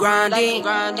grinding.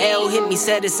 L hit me,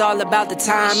 said it's all about the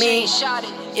timing.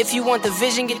 If you want the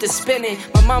vision, get to spinning.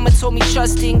 My mama told me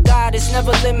trust in God, it's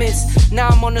never limits. Now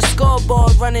I'm on the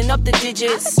scoreboard, running up the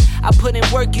digits. I put in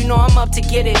work, you know I'm up to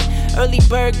get it. Early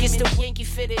bird gets the Yankee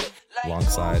fitted.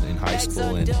 Alongside in high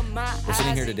school, and we're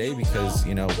sitting here today because,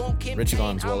 you know, Richie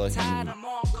Valenzuela,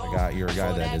 you're a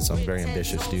guy that is a very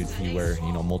ambitious dude. You wear,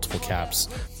 you know, multiple caps.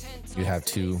 You have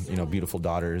two, you know, beautiful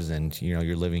daughters, and, you know,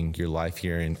 you're living your life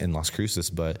here in Las Cruces.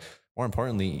 But more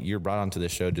importantly, you're brought onto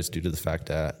this show just due to the fact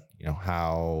that, you know,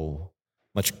 how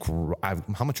much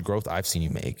growth I've seen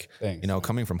you make. Thanks, you know, man.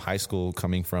 coming from high school,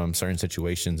 coming from certain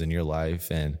situations in your life,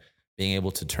 and being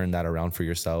able to turn that around for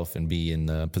yourself and be in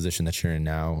the position that you're in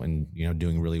now, and, you know,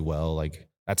 doing really well. Like,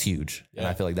 that's huge. Yeah. And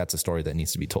I feel like that's a story that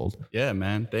needs to be told. Yeah,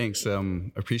 man. Thanks.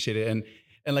 Appreciate it.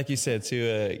 And like you said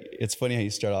too, it's funny how you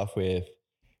start off with,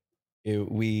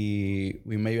 we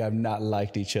maybe have not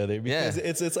liked each other, because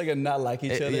it's like a not like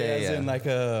each other in like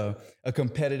a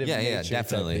competitive nature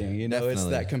definitely type thing. You know, it's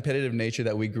that competitive nature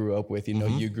that we grew up with. You know,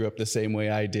 you grew up the same way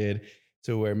I did,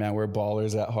 to where, man, we're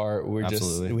ballers at heart.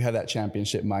 We have that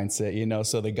championship mindset, you know.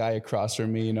 So the guy across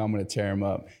from me, you know, I'm going to tear him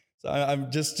up. So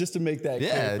I'm just to make that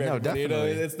clear for everybody, you know,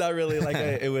 it's not really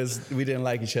like we didn't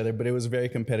like each other, but it was very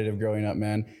competitive growing up,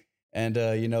 man. And,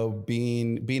 you know,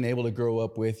 being able to grow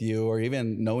up with you, or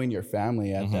even knowing your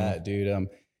family at that, dude,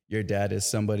 your dad is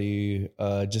somebody,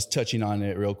 just touching on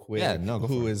it real quick,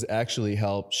 who has actually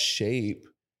helped shape,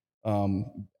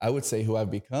 I would say, who I've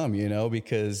become, you know,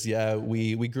 because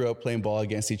we grew up playing ball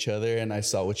against each other, and I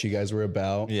saw what you guys were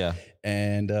about. Yeah.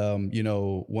 And, you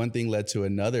know, one thing led to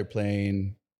another,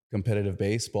 playing competitive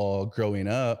baseball, growing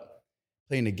up,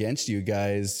 playing against you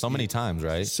guys. So many times,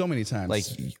 right? So many times. Like,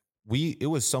 it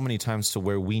was so many times to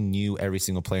where we knew every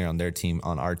single player on their team.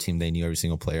 On our team, they knew every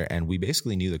single player, and we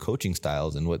basically knew the coaching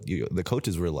styles and what the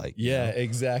coaches were like. Yeah, you know?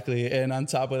 Exactly. And on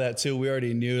top of that too, we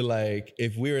already knew, like,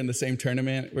 if we were in the same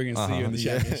tournament, we're going to see you in the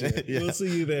championship. We'll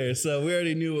see you there. So we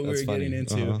already knew what we were getting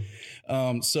into.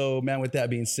 So, man, with that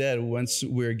being said, once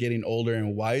we were getting older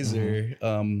and wiser,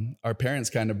 our parents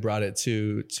kind of brought it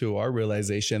to our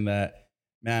realization that,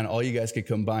 man, all you guys could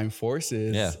combine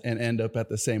forces and end up at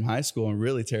the same high school and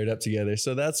really tear it up together.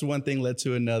 So that's one thing led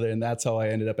to another. And that's how I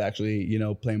ended up actually, you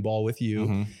know, playing ball with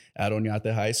you at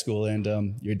Oñate High School. And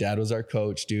your dad was our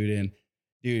coach, dude. And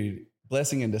dude,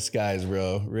 blessing in disguise,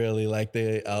 bro. Really, like,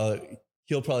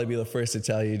 he'll probably be the first to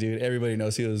tell you, dude, everybody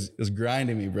knows he was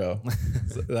grinding me, bro.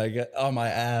 Like, on my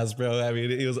ass, bro. I mean,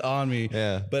 he was on me.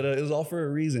 Yeah. But it was all for a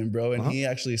reason, bro. And he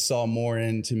actually saw more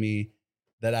into me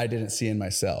that I didn't see in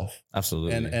myself.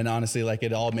 Absolutely. And honestly, like,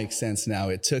 it all makes sense now.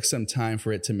 It took some time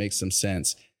for it to make some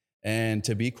sense. And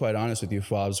to be quite honest with you,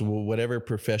 Fobs, whatever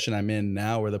profession I'm in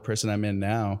now, or the person I'm in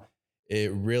now,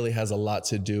 it really has a lot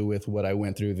to do with what I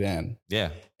went through then. Yeah.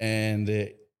 And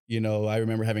you know, I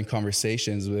remember having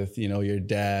conversations with, you know, your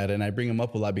dad, and I bring him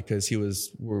up a lot because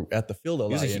we're at the field a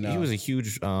lot. He was a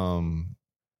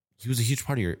huge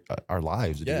part of our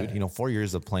lives, dude. You know, 4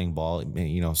 years of playing ball,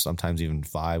 you know, sometimes even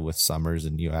 5 with summers,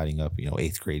 and you adding up, you know,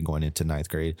 8th grade going into 9th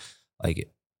grade. Like,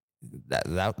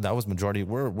 that was majority.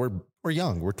 We're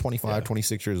young. We're 25,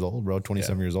 26 years old, bro,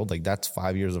 27 years old. Like, that's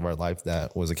 5 years of our life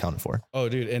that was accounted for. Oh,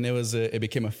 dude. And it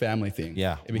became a family thing.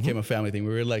 Yeah. It became a family thing.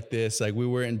 We were like this, like, we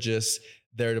weren't just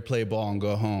there to play ball and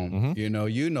go home. You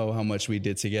know how much we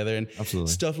did together, and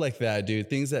stuff like that, dude.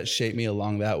 Things that shaped me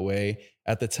along that way.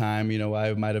 At the time, you know,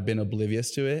 I might have been oblivious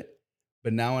to it,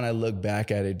 but now when I look back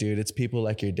at it, dude, it's people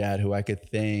like your dad who I could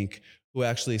thank, who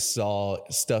actually saw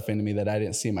stuff into me that I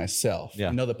didn't see myself. Yeah.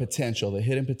 You know, the potential, the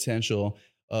hidden potential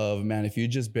of, man, if you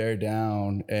just bear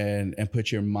down and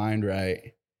put your mind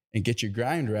right and get your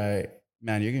grind right,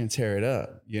 man, you're going to tear it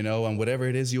up, you know, and whatever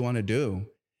it is you want to do.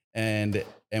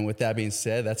 And with that being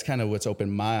said, that's kind of what's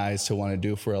opened my eyes to want to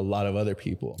do for a lot of other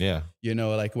people. Yeah. You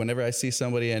know, like, whenever I see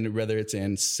somebody, and whether it's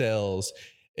in sales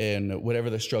and whatever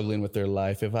they're struggling with their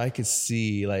life, if I could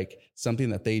see, like,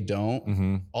 something that they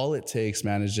don't, all it takes,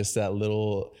 man, is just that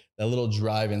little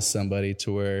drive in somebody,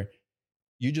 to where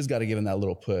you just got to give them that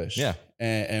little push. Yeah.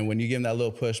 And when you give them that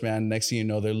little push, man, next thing you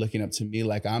know, they're looking up to me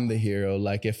like I'm the hero.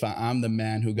 Like, if I'm the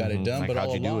man who got it done, like, but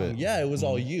all along, it was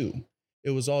all you. It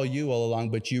was all you all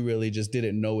along, but you really just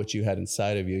didn't know what you had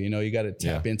inside of you. You know, you got to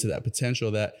tap into that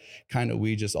potential that kind of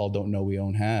we just all don't know we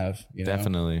don't have. You know?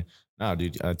 Definitely. No,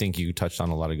 dude, I think you touched on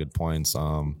a lot of good points.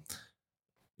 You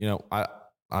know,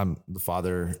 I'm the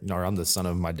father, or I'm the son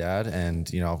of my dad.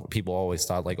 And, people always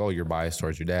thought like, oh, you're biased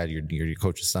towards your dad. You're your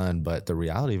coach's son. But the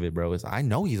reality of it, bro, is I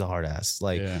know he's a hard ass.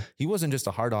 Like he wasn't just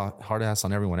a hard ass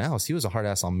on everyone else. He was a hard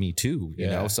ass on me too, you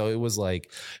know? So it was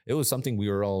something we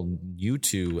were all new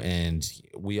to. And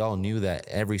we all knew that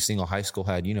every single high school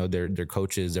had, their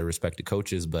coaches, their respected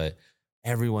coaches, but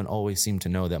everyone always seemed to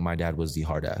know that my dad was the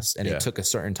hard ass. And it took a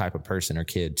certain type of person or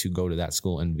kid to go to that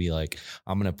school and be like,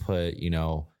 I'm going to put,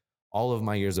 all of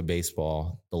my years of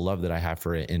baseball, the love that I have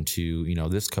for it into,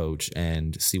 this coach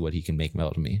and see what he can make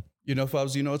out of me.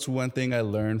 Fabs, it's one thing I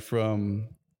learned from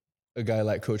a guy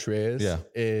like Coach Reyes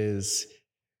is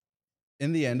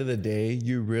in the end of the day,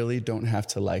 you really don't have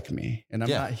to like me. And I'm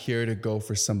not here to go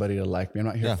for somebody to like me. I'm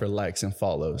not here for likes and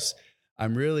follows.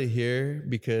 I'm really here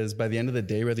because by the end of the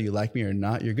day, whether you like me or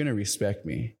not, you're going to respect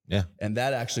me. Yeah. And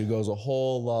that actually goes a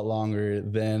whole lot longer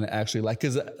than actually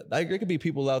because there could be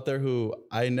people out there who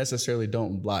I necessarily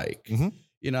don't like.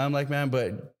 Mm-hmm. I'm like, man,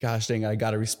 but gosh dang, I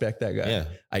got to respect that guy. Yeah.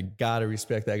 I got to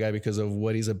respect that guy because of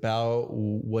what he's about,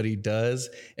 what he does,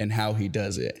 and how he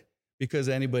does it. Because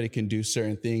anybody can do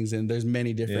certain things, and there's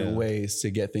many different ways to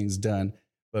get things done.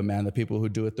 But man, the people who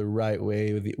do it the right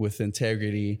way with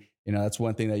integrity, that's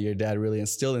one thing that your dad really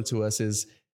instilled into us is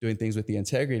doing things with the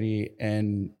integrity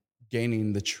and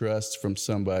gaining the trust from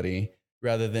somebody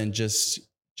rather than just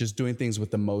doing things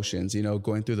with emotions,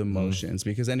 going through the motions,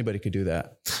 because anybody could do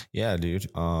that. Yeah, dude.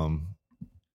 And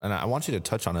I want you to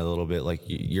touch on it a little bit, like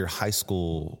your high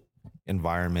school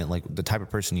environment, like the type of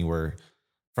person you were.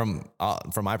 From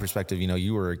my perspective,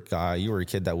 you were a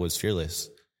kid that was fearless.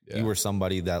 Yeah. You were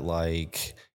somebody that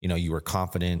you were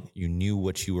confident. You knew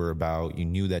what you were about. You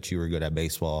knew that you were good at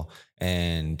baseball,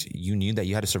 and you knew that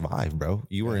you had to survive, bro.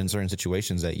 You were in certain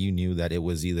situations that you knew that it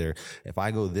was either, if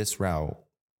I go this route,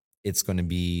 it's going to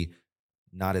be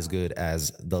not as good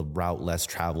as the route less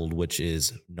traveled, which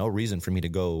is no reason for me to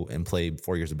go and play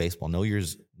 4 years of baseball.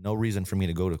 No reason for me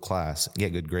to go to class,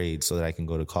 get good grades so that I can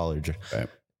go to college. Right.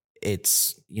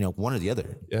 It's, one or the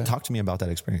other. Yeah. Talk to me about that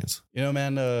experience.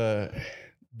 Man,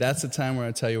 that's the time where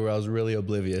I tell you where I was really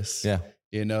oblivious. Yeah.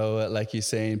 Like you're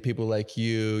saying, people like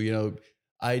you,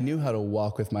 I knew how to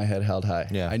walk with my head held high.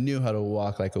 Yeah. I knew how to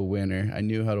walk like a winner. I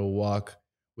knew how to walk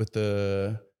with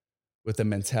the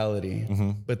mentality.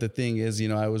 Mm-hmm. But the thing is,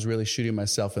 I was really shooting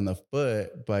myself in the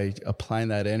foot by applying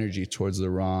that energy towards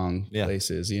the wrong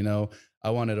places. I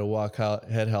wanted to walk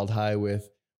head held high with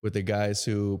the guys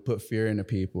who put fear into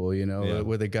people,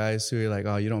 with the guys who are like,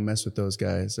 oh, you don't mess with those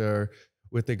guys, or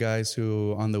with the guys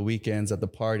who on the weekends at the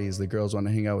parties, the girls want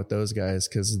to hang out with those guys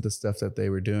because of the stuff that they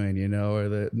were doing, or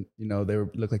they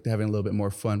look like they're having a little bit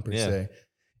more fun per se,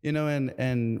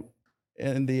 and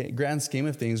in the grand scheme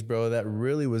of things, bro, that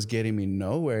really was getting me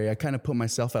nowhere. I kind of put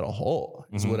myself at a hole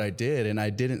is what I did. And I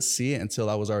didn't see it until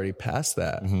I was already past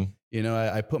that. Mm-hmm.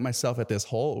 I put myself at this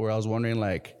hole where I was wondering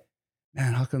like,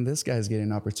 man, how come this guy's getting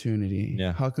an opportunity?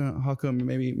 Yeah. How come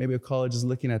maybe a college is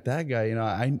looking at that guy?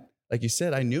 I, like you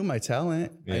said, I knew my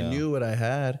talent. Yeah. I knew what I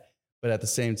had, but at the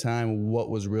same time, what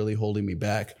was really holding me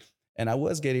back? And I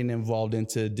was getting involved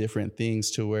into different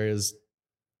things to whereas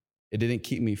it didn't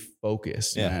keep me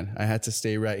focused, man. I had to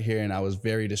stay right here and I was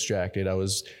very distracted. I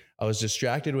was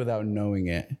distracted without knowing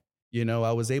it.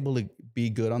 I was able to be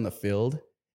good on the field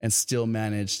and still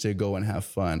manage to go and have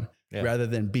fun. Yeah. Rather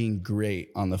than being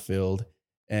great on the field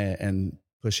and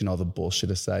pushing all the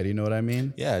bullshit aside. You know what I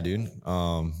mean? Yeah, dude.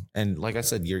 And like I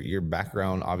said, your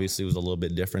background obviously was a little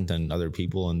bit different than other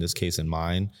people, in this case, in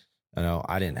mine.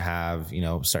 I didn't have,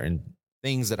 certain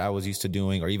things that I was used to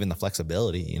doing or even the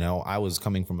flexibility. I was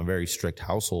coming from a very strict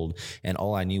household and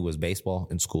all I knew was baseball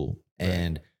and school. Right.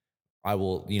 And I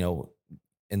will,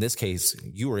 in this case,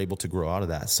 you were able to grow out of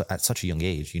that at such a young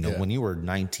age. When you were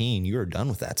 19, you were done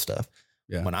with that stuff.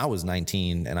 Yeah. When I was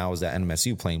 19 and I was at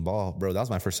NMSU playing ball, bro, that was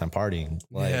my first time partying.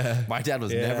 My dad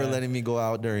was never letting me go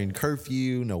out during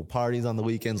curfew, no parties on the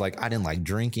weekends. I didn't like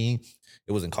drinking.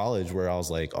 It was in college where I was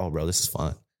like, oh, bro, this is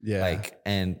fun. Yeah.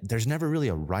 And there's never really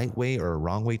a right way or a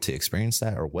wrong way to experience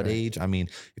that or what age. I mean,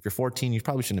 if you're 14, you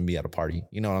probably shouldn't be at a party.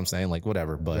 You know what I'm saying?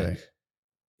 Whatever, but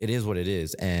it is what it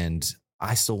is. And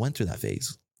I still went through that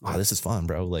phase. Oh, this is fun,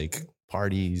 bro.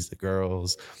 Parties, the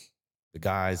girls, the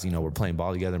guys, we're playing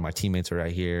ball together. My teammates are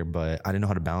right here, but I didn't know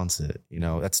how to balance it.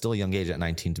 That's still a young age at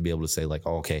 19 to be able to say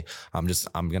oh, okay, I'm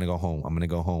going to go home. I'm going to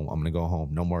go home. I'm going to go home.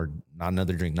 No more, not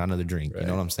another drink. Right. You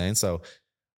know what I'm saying? So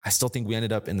I still think we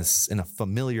ended up in a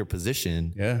familiar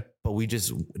position, but we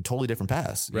just totally different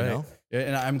paths, you know? Yeah,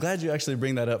 and I'm glad you actually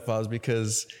bring that up, Foz,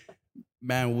 because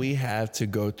man, we have to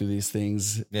go through these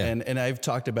things. Yeah. And I've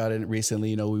talked about it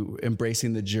recently,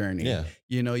 embracing the journey. Yeah.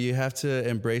 You have to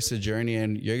embrace the journey,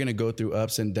 and you're going to go through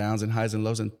ups and downs and highs and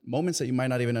lows and moments that you might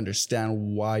not even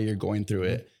understand why you're going through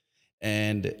it.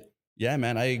 And yeah,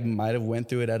 man, I might have went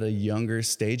through it at a younger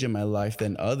stage in my life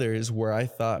than others, where I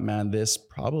thought, man, this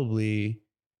probably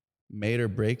made or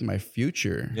break my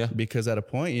future. Yeah. Because at a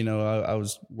point,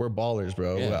 we're ballers,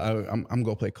 bro. Yeah. I'm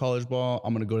going to play college ball.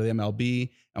 I'm going to go to the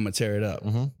MLB. I'm going to tear it up.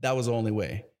 Mm-hmm. That was the only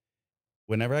way.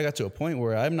 Whenever I got to a point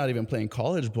where I'm not even playing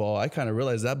college ball, I kind of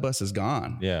realized that bus is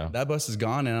gone. Yeah. That bus is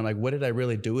gone. And I'm like, what did I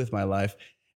really do with my life?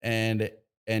 And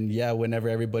yeah, whenever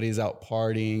everybody's out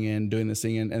partying and doing this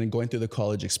thing and going through the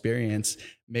college experience,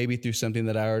 maybe through something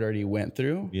that I already went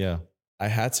through. Yeah. I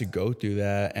had to go through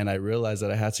that. And I realized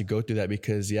that I had to go through that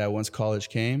because once college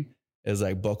came, it was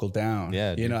like buckle down.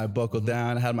 Yeah. I buckled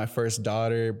down. I had my first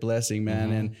daughter, blessing, man.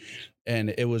 Mm-hmm.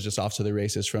 And it was just off to the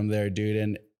races from there,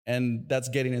 dude. And that's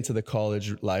getting into the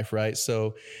college life, right?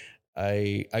 So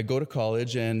I go to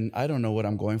college and I don't know what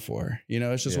I'm going for.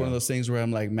 It's just one of those things where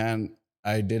I'm like, man,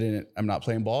 I'm not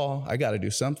playing ball. I got to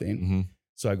do something. Mm-hmm.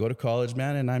 So I go to college,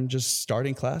 man, and I'm just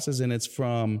starting classes. And it's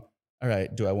from, all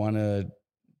right, do I want to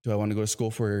go to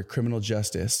school for criminal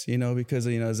justice? Because,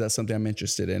 is that something I'm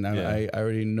interested in? I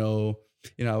already know,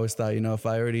 I always thought, if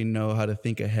I already know how to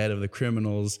think ahead of the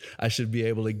criminals, I should be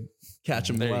able to catch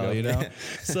them well,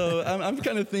 So I'm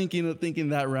kind of thinking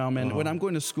that realm. And when I'm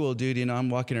going to school, dude, I'm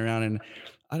walking around and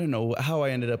I don't know how I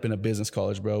ended up in a business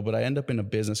college, bro, but I end up in a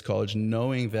business college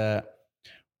knowing that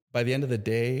by the end of the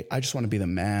day, I just want to be the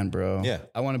man, bro. Yeah.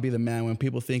 I want to be the man. When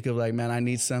people think of like, man, I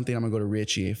need something, I'm going to go to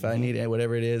Richie. If I need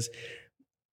whatever it is,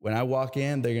 when I walk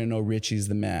in, they're going to know Richie's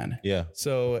the man. Yeah.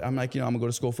 So I'm like, I'm going to go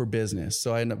to school for business.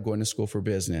 So I end up going to school for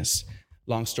business.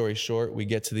 Long story short, we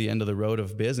get to the end of the road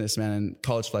of business, man, and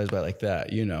college flies by like that,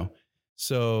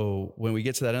 So when we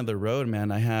get to that end of the road,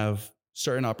 man, I have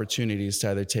certain opportunities to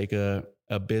either take a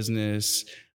business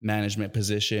management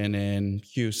position in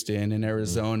Houston and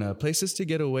Arizona, places to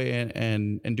get away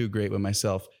and do great with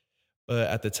myself. But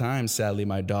at the time, sadly,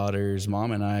 my daughter's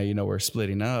mom and I, were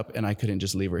splitting up and I couldn't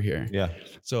just leave her here. Yeah.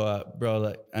 So,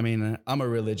 bro, I'm a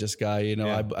religious guy,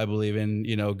 I believe in,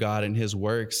 God and his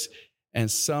works. And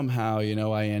somehow,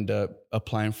 I end up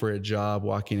applying for a job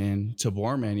walking into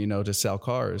Borman, to sell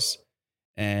cars.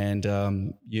 And,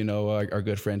 our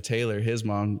good friend Taylor, his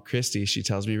mom, Christy, she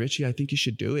tells me, Richie, I think you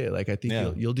should do it. Like, I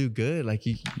think you'll do good. Like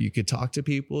you could talk to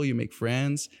people, you make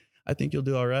friends. I think you'll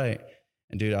do all right.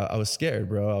 And dude, I was scared,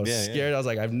 bro. I was scared. I was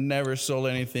like, I've never sold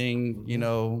anything,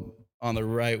 on the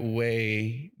right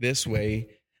way, this way.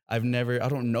 I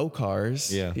don't know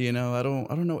cars. Yeah. I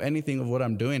don't know anything of what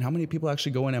I'm doing. How many people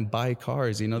actually go in and buy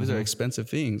cars? These are expensive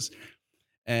things.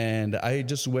 And I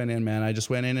just went in, man. I just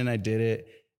went in and I did it.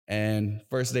 And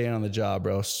first day on the job,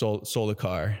 bro, sold a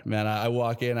car. Man, I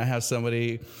walk in, I have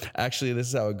somebody, actually, this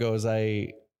is how it goes.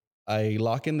 I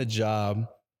lock in the job,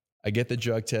 I get the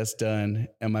drug test done,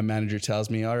 and my manager tells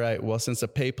me, all right, well, since the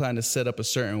pay plan is set up a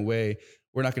certain way,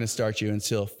 we're not going to start you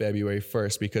until February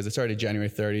 1st because it's already January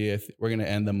 30th. We're going to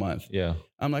end the month. Yeah.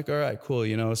 I'm like, all right, cool.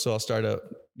 So I'll start up,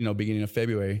 beginning of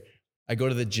February. I go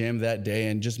to the gym that day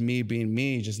and just me being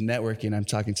me, just networking. I'm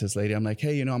talking to this lady. I'm like,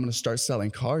 hey, I'm going to start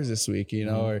selling cars this week, or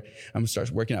I'm going to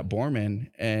start working at Borman.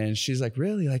 And she's like,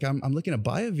 really? Like, I'm looking to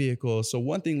buy a vehicle. So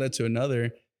one thing led to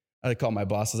another. I called my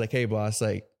boss. I was like, hey, boss,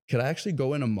 like, could I actually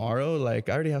go in tomorrow? Like,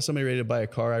 I already have somebody ready to buy a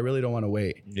car. I really don't want to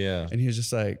wait. Yeah. And he was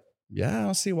just like, yeah, I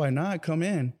don't see why not. Come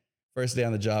in. First day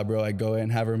on the job, bro, I go in,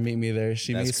 have her meet me there.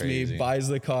 She meets me, buys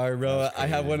the car, bro. I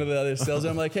have one of the other sales.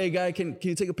 I'm like, hey, guy, can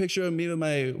you take a picture of me with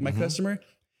my customer?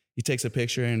 He takes a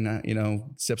picture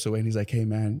and, steps away. And he's like, hey,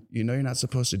 man, you're not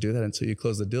supposed to do that until you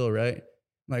close the deal, right?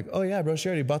 I'm like, oh, yeah, bro, she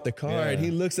already bought the car. Yeah. And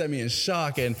he looks at me in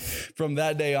shock. And from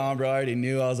that day on, bro, I already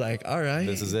knew. I was like, all right.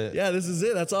 This is it. Yeah, this is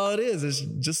it. That's all it is. It's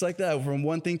just like that, from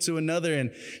one thing to another.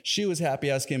 And she was happy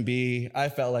as can be. I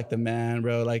felt like the man,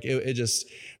 bro. Like it just,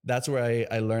 that's where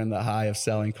I learned the high of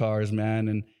selling cars, man.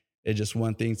 And it just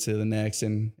one thing to the next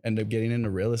and ended up getting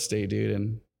into real estate, dude.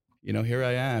 And, here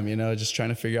I am, just trying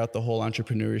to figure out the whole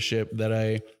entrepreneurship that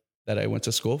I went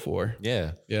to school for.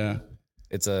 Yeah. Yeah.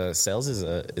 Sales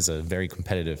is a very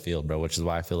competitive field, bro, which is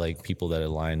why I feel like people that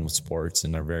align with sports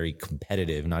and are very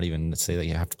competitive, not even to say that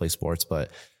you have to play sports,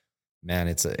 but man,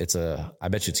 I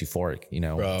bet you it's euphoric,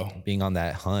 bro, being on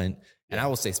that hunt. And I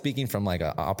will say, speaking from like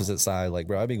an opposite side, like,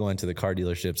 bro, I'd be going to the car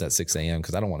dealerships at 6 a.m.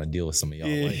 because I don't want to deal with some of y'all.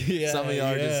 Like, some of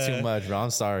y'all are just too much, bro. I'm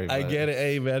sorry. I get it.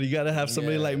 Hey, man, you got to have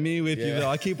somebody like me with you, though.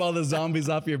 I keep all the zombies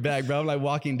off your back, bro. I'm like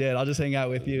Walking Dead. I'll just hang out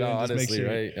with you. No, and just honestly, make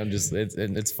sure.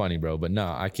 Right? It's funny, bro. But no,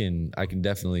 I can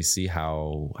definitely see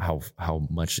how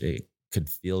much it could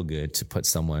feel good to put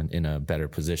someone in a better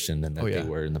position than they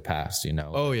were in the past, you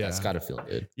know? Oh yeah. That's got to feel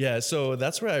good. Yeah. So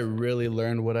that's where I really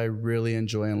learned what I really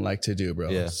enjoy and like to do, bro.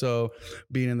 Yeah. So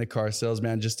being in the car sales,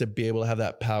 man, just to be able to have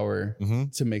that power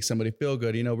to make somebody feel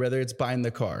good, you know, whether it's buying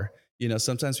the car, you know,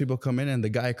 sometimes people come in and the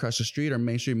guy across the street or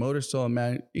Main Street Motors told them,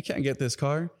 man, you can't get this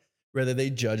car. Whether they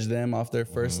judge them off their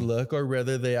first look or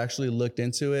whether they actually looked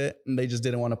into it and they just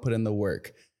didn't want to put in the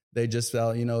work. They just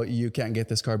felt, you know, you can't get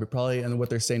this car, but probably, and what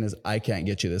they're saying is, I can't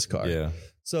get you this car. Yeah.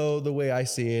 So the way I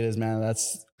see it is, man,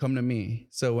 that's come to me.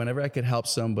 So whenever I could help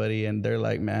somebody and they're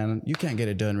like, man, you can't get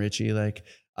it done, Richie. Like,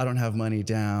 I don't have money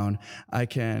down. I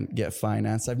can't get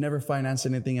financed. I've never financed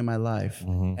anything in my life.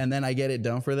 And then I get it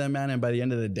done for them, man. And by the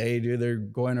end of the day, dude, they're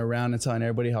going around and telling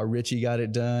everybody how Richie got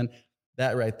it done.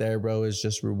 That right there, bro, is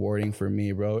just rewarding for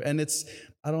me, bro. And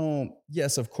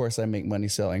yes, of course I make money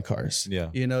selling cars.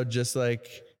 Yeah. You know, just like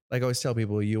I always tell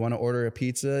people, you want to order a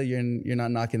pizza, you're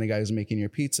not knocking the guy who's making your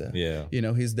pizza. Yeah. You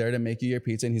know, he's there to make you your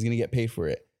pizza and he's going to get paid for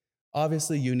it.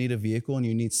 Obviously, you need a vehicle and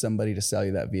you need somebody to sell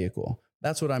you that vehicle.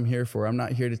 That's what I'm here for. I'm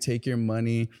not here to take your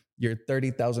money. Your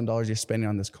 $30,000 you're spending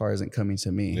on this car isn't coming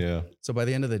to me. Yeah. So by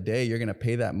the end of the day, you're going to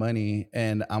pay that money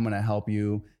and I'm going to help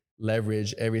you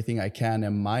leverage everything I can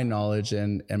and my knowledge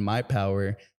and my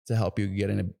power to help you get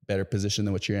in a better position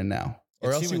than what you're in now.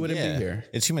 Or else you wouldn't be here.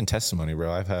 It's human testimony, bro.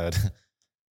 I've had...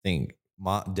 think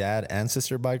dad and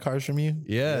sister buy cars from you.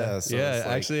 Yeah. So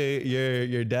actually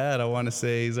your dad, I want to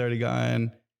say he's already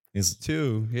gone. He's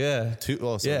two. Yeah. Two.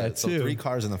 Well, so two. So 3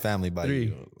 cars in the family by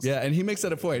you. Yeah. And he makes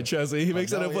that a point. Trust me. He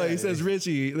makes that a point. He says,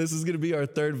 Richie, this is going to be our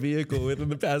 3rd vehicle within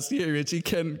the past year. Richie,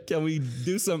 can we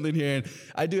do something here? And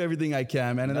I do everything I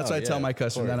can, man. And that's why I tell my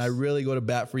customers, and I really go to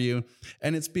bat for you.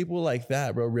 And it's people like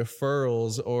that, bro,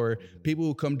 referrals or people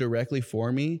who come directly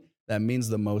for me. That means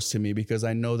the most to me because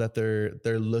I know that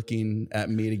they're looking at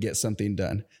me to get something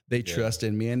done. They trust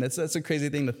in me. And that's a crazy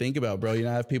thing to think about, bro. You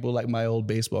know, I have people like my old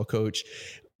baseball coach,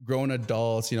 grown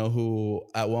adults, you know, who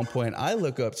at one point I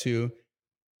look up to.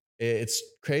 It's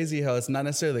crazy how it's not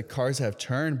necessarily the cars have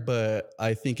turned, but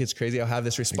I think it's crazy how I have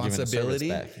this responsibility.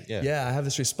 Yeah, I have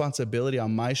this responsibility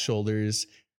on my shoulders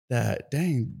that,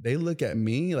 dang, they look at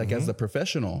me like as the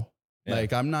professional. Yeah.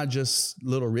 Like, I'm not just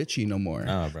little Richie no more.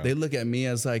 Oh, they look at me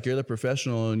as like, you're the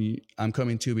professional and I'm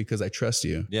coming to because I trust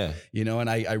you. Yeah. You know, and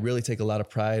I really take a lot of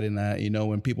pride in that, you know,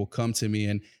 when people come to me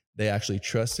and they actually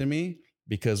trust in me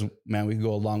because, man, we can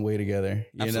go a long way together,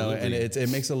 you know, and it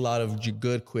makes a lot of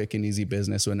good, quick and easy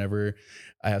business whenever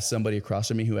I have somebody across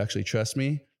from me who actually trusts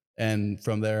me. And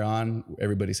from there on,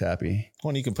 everybody's happy. Well,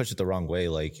 and you can push it the wrong way.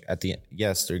 Like at the end,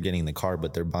 yes, they're getting the car,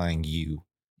 but they're buying you.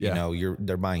 You know,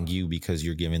 they're buying you because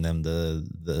you're giving them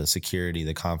the security,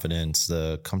 the confidence,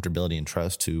 the comfortability and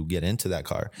trust to get into that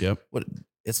car. Yep.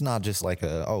 It's not just like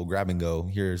grab and go.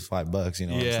 Here's $5. You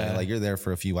know what I'm saying? Like you're there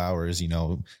for a few hours, you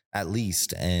know, at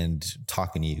least, and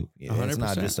talking to you. 100%. It's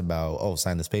not just about,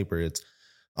 sign this paper. It's,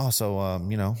 you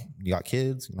know, you got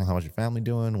kids, you know, how much your family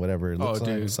doing, whatever it looks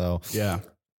like. So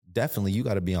definitely you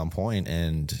got to be on point,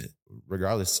 and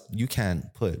regardless, you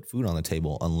can't put food on the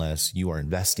table unless you are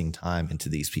investing time into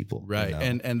these people. Right.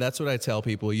 You know? And that's what I tell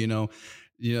people, you know,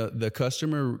 the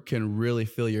customer can really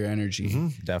feel your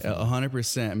energy. Definitely.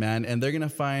 100%, man. And they're going to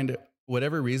find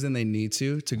whatever reason they need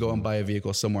to go and buy a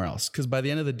vehicle somewhere else. Because by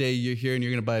the end of the day, you're here and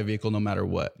you're going to buy a vehicle no matter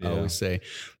what, I always say.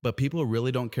 But people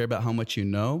really don't care about how much you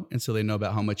know until they know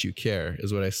about how much you care,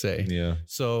 is what I say. Yeah.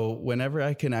 So whenever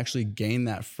I can actually gain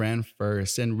that friend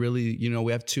first, and really, you know,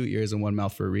 we have 2 ears and 1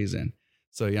 mouth for a reason.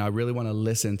 So, you know, I really want to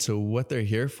listen to what they're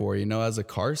here for. You know, as a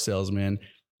car salesman,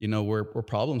 you know, we're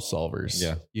problem solvers.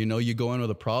 Yeah. You know, you go in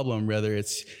with a problem, whether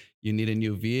it's you need a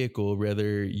new vehicle,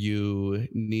 whether you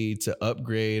need to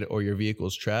upgrade or your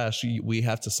vehicle's trash, we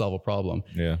have to solve a problem.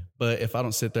 Yeah. But if I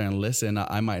don't sit there and listen,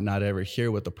 I might not ever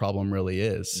hear what the problem really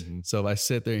is. So if I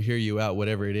sit there and hear you out,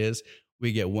 whatever it is,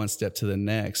 we get one step to the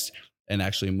next and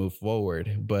actually move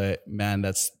forward. But man,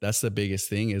 that's the biggest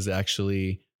thing, is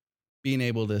actually being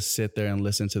able to sit there and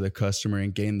listen to the customer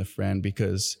and gain the friend,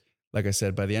 because like I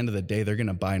said, by the end of the day, they're going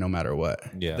to buy no matter what.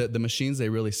 Yeah. The machines, they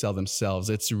really sell themselves.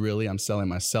 It's really, I'm selling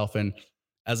myself. And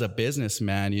as a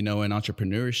businessman, you know, in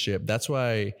entrepreneurship, that's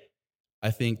why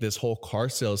I think this whole car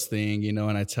sales thing, you know,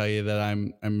 and I tell you that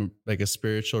I'm like a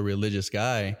spiritual, religious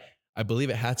guy. I believe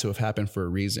it had to have happened for a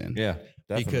reason. Yeah,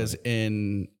 definitely. Because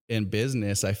in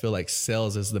business, I feel like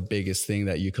sales is the biggest thing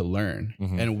that you could learn.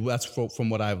 And that's from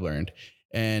what I've learned.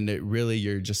 And really,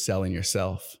 you're just selling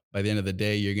yourself. By the end of the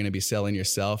day, you're going to be selling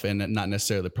yourself, and not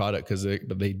necessarily the product,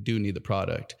 but they do need the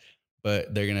product.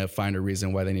 But they're going to find a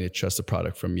reason why they need to trust the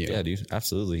product from you. Yeah, dude,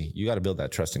 absolutely. You got to build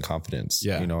that trust and confidence.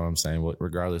 Yeah. You know what I'm saying?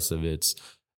 Regardless of it's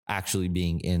actually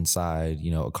being inside,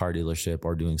 you know, a car dealership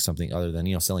or doing something other than,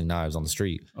 you know, selling knives on the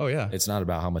street. Oh yeah. It's not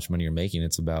about how much money you're making.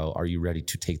 It's about, are you ready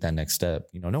to take that next step?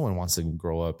 You know, no one wants to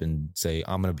grow up and say,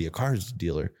 I'm going to be a cars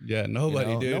dealer. Yeah.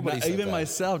 Nobody, dude. Nobody even that.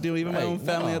 Myself, dude, even my own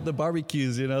family at the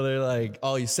barbecues, you know, they're like,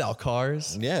 oh, you sell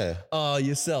cars? Yeah. Oh,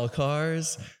 you sell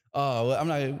cars? Oh, well, I'm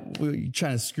not you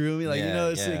trying to screw me. Like, you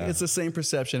know, it's the same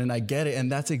perception, and I get it. And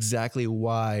that's exactly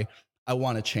why I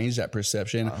want to change that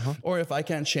perception. Or if I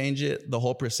can't change it, the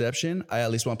whole perception, I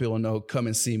at least want people to know, come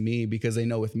and see me, because they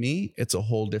know with me, it's a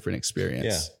whole different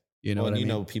experience. Yeah. You know,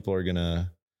 know, people are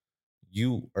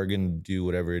you are going to do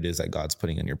whatever it is that God's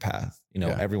putting in your path. You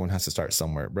know, everyone has to start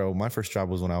somewhere, bro. My first job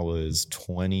was when I was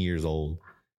 20 years old.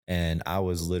 And I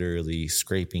was literally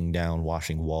scraping down,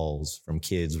 washing walls from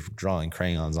kids, drawing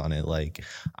crayons on it. Like,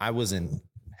 I wasn't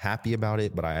happy about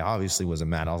it, but I obviously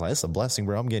wasn't mad. I was like, it's a blessing,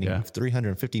 bro. I'm getting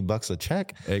 $350 a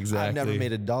check. Exactly. I've never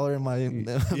made $1 in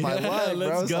my life, bro.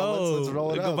 Let's go. So let's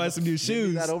roll it up. Go buy some new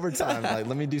shoes. That overtime. Like,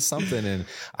 let me do something. And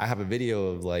I have a video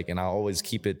of like, and I'll always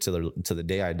keep it to the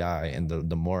day I die. And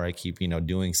the more I keep, you know,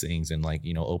 doing things and like,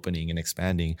 you know, opening and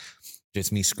expanding,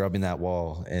 just me scrubbing that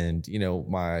wall. And, you know,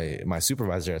 my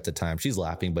supervisor at the time, she's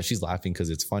laughing because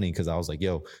it's funny. Cause I was like,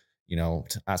 yo, you know,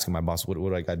 asking my boss, what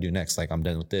do I got to do next? Like, I'm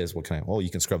done with this. What can I, you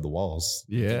can scrub the walls.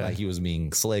 Yeah. Like, he was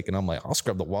being slick. And I'm like, I'll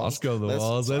scrub the walls.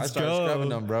 Let's I started scrubbing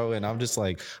them, bro. And I'm just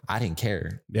like, I didn't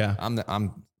care. Yeah.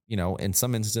 I'm, you know, in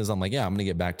some instances, I'm like, yeah, I'm going to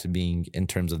get back to being in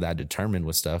terms of that determined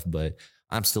with stuff, but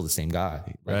I'm still the same guy.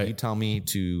 Like, right. You tell me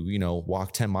to, you know,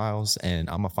 walk 10 miles and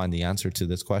I'm going to find the answer to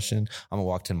this question. I'm going to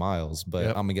walk 10 miles, but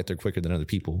I'm going to get there quicker than other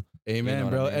people. Amen, you know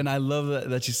bro. I mean? And I love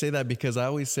that you say that, because I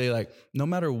always say, like, no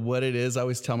matter what it is, I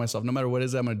always tell myself, no matter what it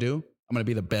is I'm going to do, I'm going to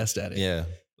be the best at it. Yeah.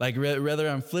 Like, whether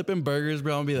I'm flipping burgers,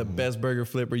 bro, I'm going to be the best burger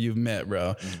flipper you've met,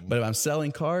 bro. But if I'm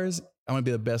selling cars, I'm going to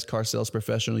be the best car sales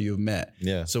professional you've met.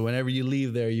 Yeah. So whenever you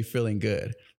leave there, you're feeling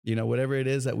good. You know, whatever it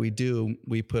is that we do,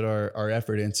 we put our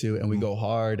effort into, and we go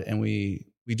hard, and we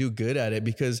do good at it,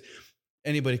 because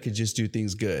anybody could just do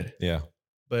things good. Yeah.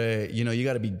 But, you know, you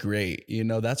got to be great. You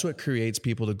know, that's what creates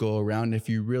people to go around. If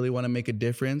you really want to make a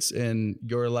difference in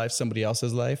your life, somebody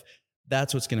else's life,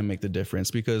 that's what's going to make the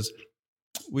difference. Because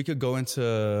we could go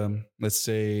into, let's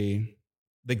say,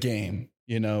 the game,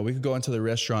 you know, we could go into the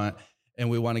restaurant and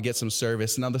we want to get some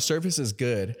service. Now, the service is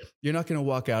good. You're not going to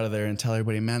walk out of there and tell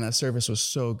everybody, man, that service was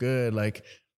so good. Like,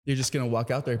 you're just going to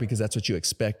walk out there because that's what you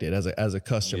expected as a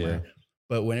customer. Yeah.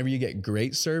 But whenever you get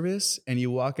great service and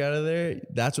you walk out of there,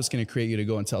 that's what's going to create you to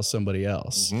go and tell somebody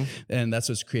else. And that's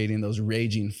what's creating those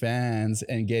raging fans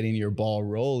and getting your ball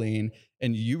rolling.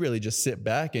 And you really just sit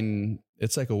back, and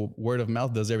it's like a word of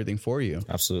mouth does everything for you.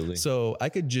 Absolutely. So I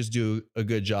could just do a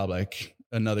good job like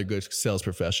another good sales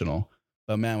professional.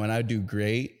 But man, when I do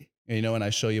great, you know, and I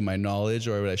show you my knowledge,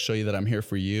 or when I show you that I'm here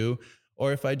for you,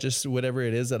 or if I just, whatever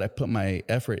it is that I put my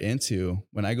effort into,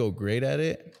 when I go great at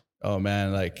it, oh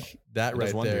man, like that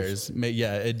right there is,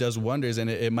 it does wonders. And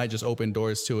it might just open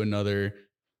doors to another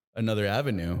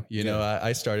avenue. You know,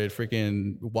 I started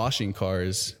freaking washing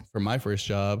cars for my first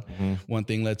job. One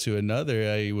thing led to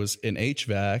another. I was in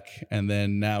HVAC, and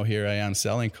then now here I am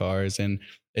selling cars, and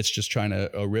it's just trying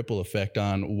to a ripple effect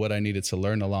on what I needed to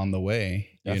learn along the way.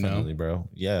 Definitely, you know? Bro.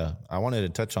 Yeah. I wanted to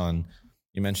touch on,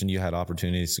 you mentioned you had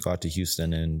opportunities to go out to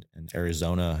Houston and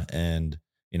Arizona, and,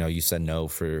 you know, you said no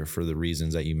for the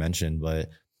reasons that you mentioned, but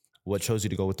what chose you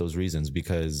to go with those reasons?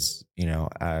 Because, you know,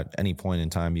 at any point in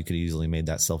time, you could easily made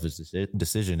that selfish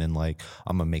decision and like,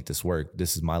 I'm going to make this work.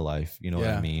 This is my life. You know what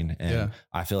I mean? And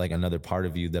I feel like another part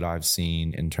of you that I've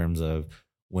seen in terms of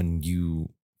when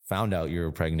you found out you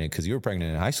were pregnant, because you were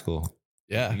pregnant in high school.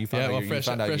 Yeah. You found out fresh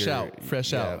out. Yeah, we're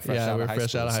fresh out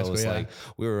of high school. So it's like,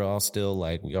 we were all still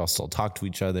like, we all still talked to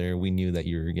each other. We knew that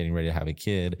you were getting ready to have a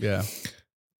kid. Yeah.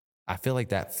 I feel like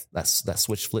that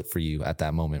switch flipped for you at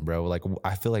that moment, bro. Like,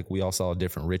 I feel like we all saw a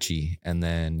different Richie, and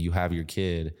then you have your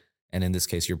kid. And in this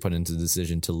case, you're put into the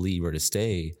decision to leave or to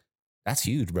stay. That's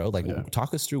huge, bro. Like,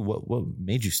 talk us through what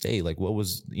made you stay. Like, what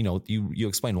was, you know, you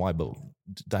explained why, but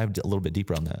dive a little bit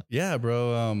deeper on that. Yeah,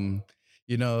 bro.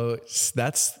 You know,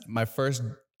 that's my first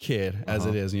kid as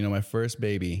it is, you know, my first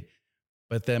baby,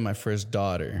 but then my first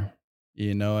daughter,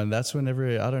 you know, and that's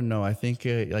whenever, I don't know, I think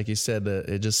like you said, that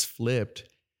it just flipped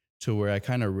to where I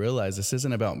kind of realized this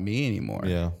isn't about me anymore.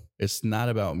 Yeah. It's not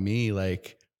about me.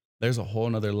 Like, there's a whole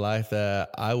nother life that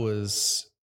I was,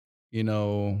 you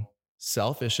know,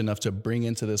 selfish enough to bring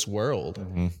into this world.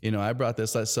 You know, I brought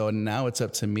this life. So now it's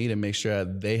up to me to make sure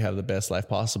that they have the best life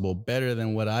possible, better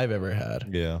than what I've ever had.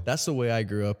 Yeah. That's the way I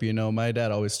grew up. You know, my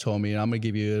dad always told me, I'm going to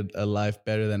give you a life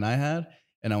better than I had,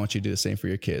 and I want you to do the same for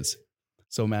your kids.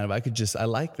 So man, if I could just, I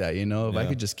like that, you know, if I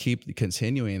could just keep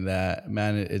continuing that,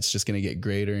 man, it's just going to get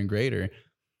greater and greater.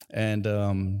 And,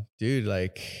 dude,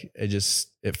 like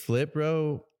it flipped,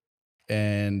 bro.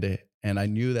 And I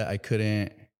knew that I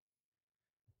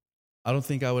don't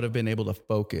think I would have been able to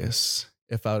focus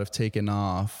if I would have taken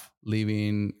off,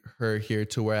 leaving her here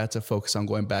to where I had to focus on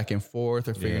going back and forth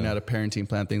or figuring out a parenting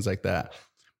plan, things like that.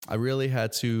 I really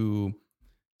had to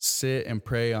sit and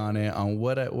pray on it, on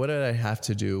what did I have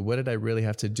to do? What did I really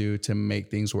have to do to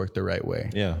make things work the right way?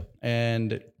 Yeah.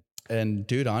 And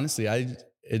dude, honestly,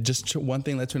 it just one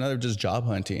thing led to another, just job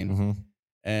hunting. Mm-hmm.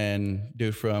 And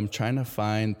dude, from trying to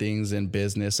find things in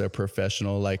business or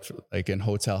professional, like in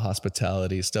hotel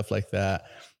hospitality, stuff like that.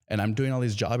 And I'm doing all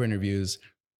these job interviews,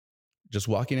 just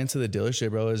walking into the dealership,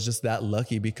 bro, is just that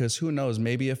lucky, because who knows,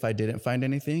 maybe if I didn't find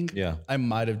anything, I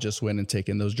might have just went and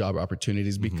taken those job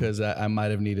opportunities because I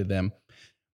might have needed them.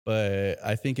 But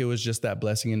I think it was just that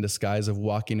blessing in disguise of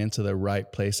walking into the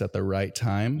right place at the right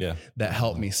time that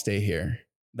helped me stay here.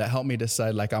 That helped me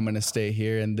decide, like, I'm going to stay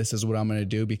here and this is what I'm going to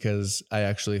do, because I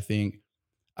actually think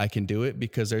I can do it,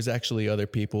 because there's actually other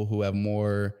people who have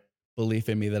more belief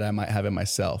in me that I might have in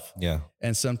myself. Yeah.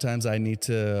 And sometimes I need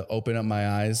to open up my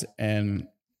eyes and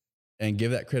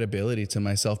give that credibility to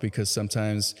myself, because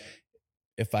sometimes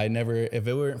if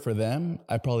it weren't for them,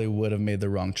 I probably would have made the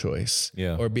wrong choice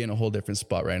or be in a whole different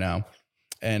spot right now.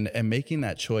 And making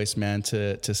that choice, man,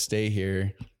 to stay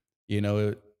here, you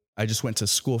know, I just went to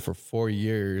school for 4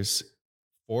 years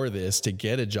for this to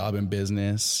get a job in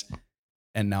business.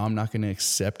 And now I'm not going to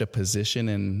accept a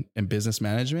position in business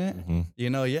management. Mm-hmm. You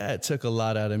know, it took a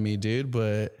lot out of me, dude.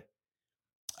 But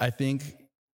I think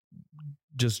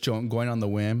just going on the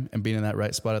whim and being in that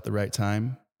right spot at the right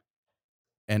time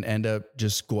and end up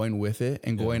just going with it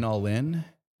and going all in,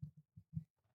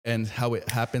 and how it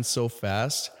happened so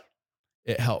fast,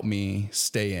 it helped me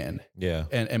stay in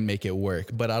and make it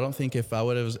work. But I don't think if I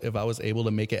was able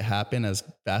to make it happen as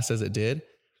fast as it did,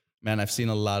 man, I've seen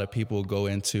a lot of people go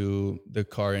into the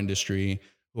car industry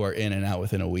who are in and out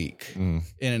within a week, in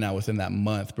and out within that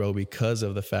month, bro, because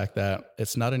of the fact that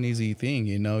it's not an easy thing.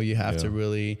 You know, you have to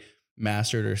really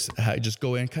master it, or just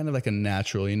go in kind of like a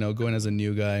natural, you know, go in as a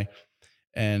new guy.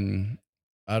 And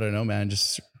I don't know, man,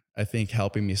 I think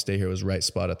helping me stay here was right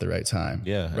spot at the right time.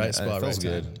 Yeah. Right spot, right time.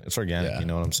 Good. It's organic. You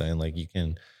know what I'm saying? Like you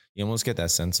almost get that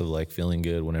sense of like feeling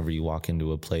good whenever you walk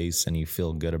into a place and you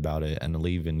feel good about it and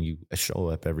leave and you show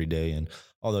up every day. And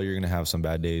although you're going to have some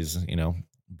bad days, you know,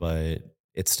 but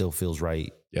it still feels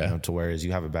right. You know, to whereas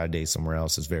you have a bad day somewhere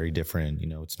else, it's very different. You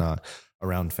know, it's not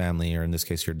around family, or in this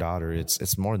case, your daughter.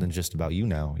 It's more than just about you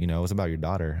now, you know, it's about your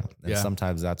daughter. And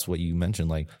sometimes that's what you mentioned.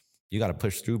 Like you got to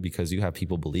push through because you have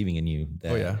people believing in you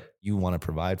that you want to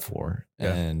provide for.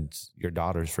 And your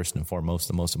daughter is first and foremost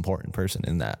the most important person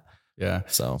in that. Yeah.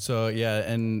 So yeah.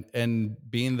 And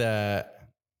being that,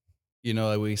 you know,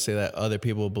 like we say that other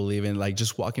people believe in, like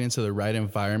just walking into the right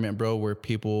environment, bro, where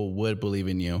people would believe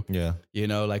in you. Yeah. You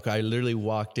know, like I literally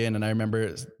walked in and I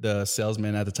remember the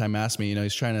salesman at the time asked me, you know,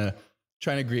 he's trying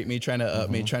to greet me, trying to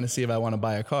up me, trying to see if I want to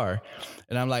buy a car.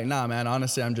 And I'm like, nah, man,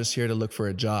 honestly, I'm just here to look for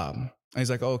a job. And he's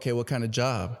like, oh, okay, what kind of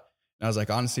job? And I was like,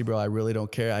 honestly, bro, I really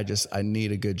don't care. I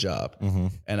need a good job. Mm-hmm.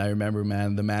 And I remember,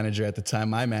 man, the manager at the time,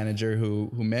 my manager who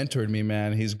mentored me,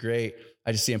 man, he's great.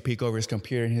 I just see him peek over his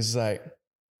computer and he's like,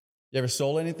 you ever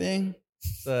sold anything?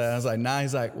 So I was like, nah.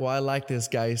 He's like, well, I like this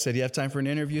guy. He said, you have time for an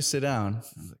interview? Sit down. I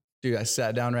was like, dude, I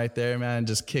sat down right there, man, and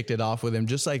just kicked it off with him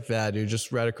just like that, dude,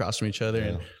 just right across from each other. Yeah.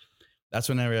 And that's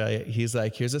whenever he's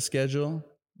like, here's a schedule.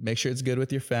 Make sure it's good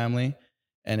with your family.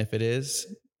 And if it is,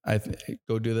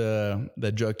 go do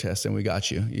the drug test and we got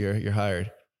you. You're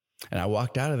hired. And I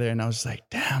walked out of there and I was just like,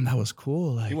 damn, that was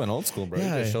cool. Like, you went old school, bro.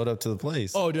 Yeah. You just showed up to the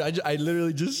place. Oh, dude, I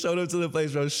literally just showed up to the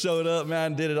place, bro. Showed up,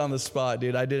 man, did it on the spot,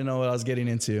 dude. I didn't know what I was getting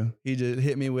into. He just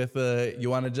hit me with,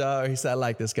 you want a job? Or he said, I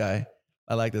like this guy.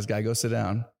 Go sit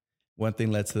down. One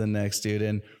thing led to the next, dude.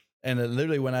 And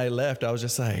literally when I left, I was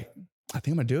just like, I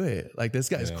think I'm gonna do it. Like, this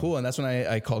guy's cool. And that's when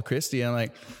I called Christy and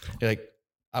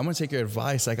I'm going to take your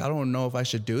advice. Like, I don't know if I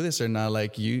should do this or not.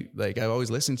 Like I always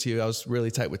listened to you. I was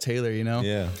really tight with Taylor, you know?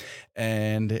 Yeah.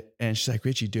 And she's like,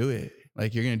 Richie, do it.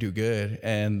 Like, you're going to do good.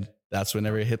 And that's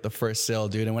whenever I hit the first sale,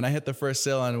 dude. And when I hit the first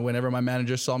sale and whenever my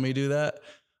manager saw me do that,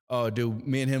 oh, dude,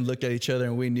 me and him looked at each other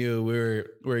and we knew we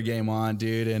were game on,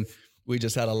 dude. And we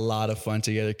just had a lot of fun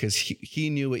together because he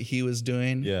knew what he was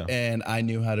doing. Yeah. And I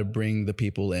knew how to bring the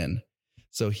people in.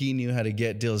 So he knew how to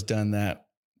get deals done that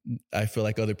I feel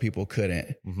like other people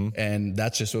couldn't. And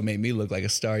that's just what made me look like a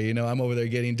star. You know, I'm over there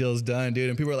getting deals done, dude.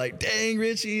 And people are like, dang,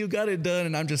 Richie, you got it done.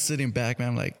 And I'm just sitting back, man.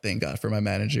 I'm like, thank God for my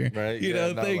manager. Right. You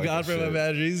know, thank God for my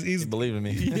manager. He's believing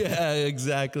me. Yeah,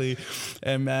 exactly.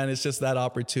 And man, it's just that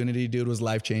opportunity, dude, was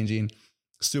life-changing.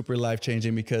 Super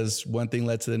life-changing, because one thing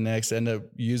led to the next. I ended up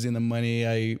using the money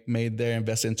I made there,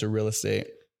 invest into real estate,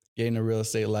 getting a real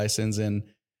estate license. And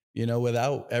you know,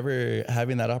 without ever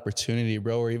having that opportunity,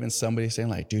 bro, or even somebody saying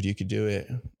like, dude, you could do it.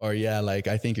 Or yeah, like,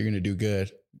 I think you're going to do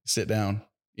good. Sit down,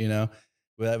 you know,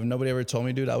 if nobody ever told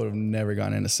me, dude, I would have never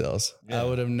gone into sales. I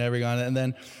would have never gone. And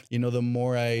then, you know, the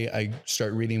more I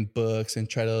start reading books and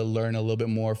try to learn a little bit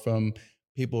more from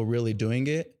people really doing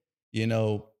it, you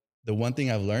know, the one thing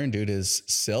I've learned, dude, is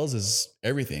sales is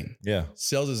everything. Yeah.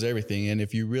 Sales is everything. And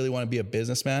if you really want to be a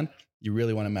businessman, you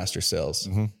really want to master sales.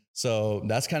 So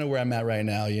that's kind of where I'm at right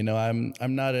now. You know, I'm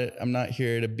not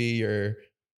here to be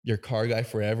your car guy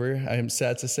forever. I'm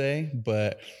sad to say,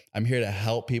 but I'm here to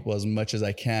help people as much as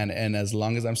I can. And as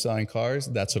long as I'm selling cars,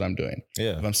 that's what I'm doing.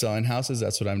 Yeah. If I'm selling houses,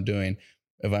 that's what I'm doing.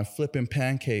 If I'm flipping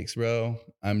pancakes, bro,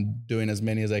 I'm doing as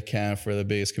many as I can for the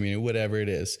biggest community, whatever it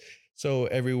is. So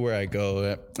everywhere I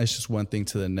go, it's just one thing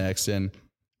to the next. And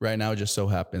right now it just so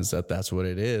happens that that's what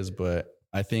it is. But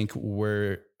I think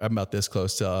I'm about this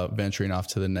close to venturing off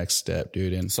to the next step,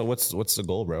 dude. And so what's the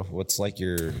goal, bro? What's like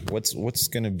what's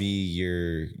going to be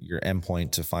your end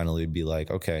point to finally be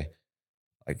like, okay,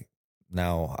 like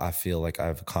now I feel like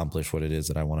I've accomplished what it is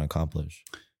that I want to accomplish?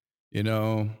 You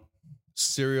know,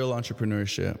 serial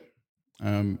entrepreneurship. I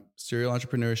want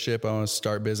to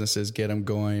start businesses, get them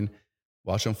going,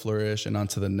 watch them flourish, and on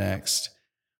to the next.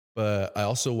 But I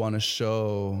also want to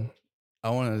show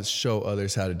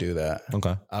others how to do that.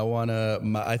 Okay.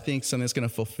 I think something that's going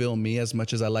to fulfill me as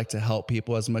much as I like to help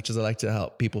people, as much as I like to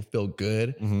help people feel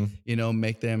good, you know,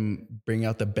 make them bring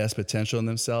out the best potential in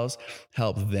themselves,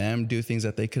 help them do things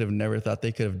that they could have never thought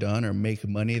they could have done, or make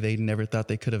money they never thought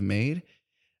they could have made.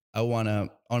 I want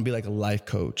to be like a life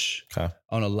coach. Okay.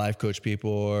 I want to life coach people,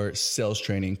 or sales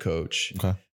training coach.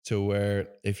 Okay. To where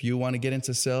if you want to get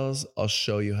into sales, I'll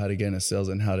show you how to get into sales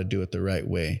and how to do it the right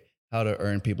way. How to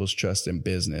earn people's trust in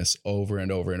business over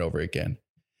and over and over again.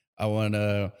 I want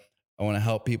to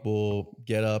help people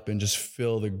get up and just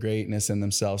feel the greatness in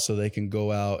themselves so they can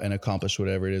go out and accomplish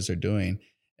whatever it is they're doing.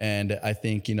 And I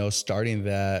think, you know, starting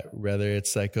that, whether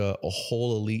it's like a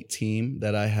whole elite team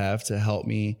that I have to help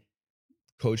me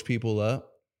coach people up,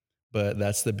 but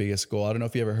that's the biggest goal. I don't know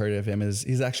if you ever heard of him.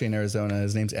 He's actually in Arizona.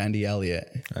 His name's Andy Elliott.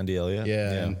 Andy Elliott?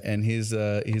 Yeah. And he's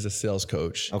a sales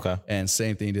coach. Okay. And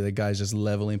same thing, dude. The guy's just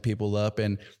leveling people up.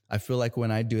 And I feel like when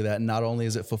I do that, not only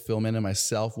is it fulfillment in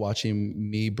myself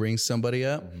watching me bring somebody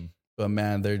up, but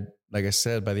man, they're, like I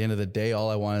said, by the end of the day, all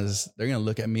I want is they're going to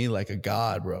look at me like a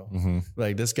god, bro.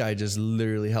 Like, this guy just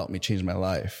literally helped me change my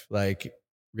life. Like,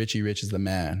 Richie Rich is the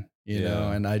man. You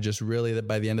know, and I just really,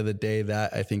 by the end of the day,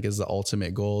 that I think is the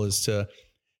ultimate goal, is to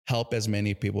help as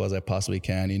many people as I possibly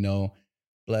can, you know,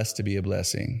 blessed to be a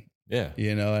blessing. Yeah.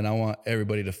 You know, and I want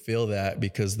everybody to feel that,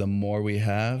 because the more we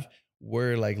have,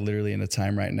 we're like literally in a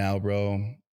time right now, bro,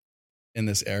 in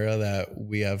this era that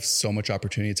we have so much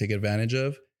opportunity to take advantage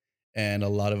of. And a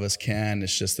lot of us can.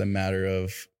 It's just a matter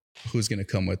of who's going to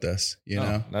come with us, you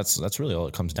know? That's really all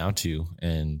it comes down to.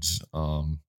 And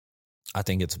I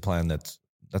think it's a plan that's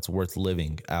worth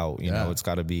living out. You know, it's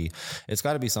gotta be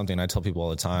something. I tell people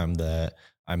all the time that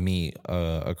I meet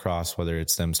across, whether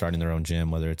it's them starting their own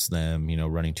gym, whether it's them, you know,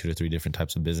 running 2 to 3 different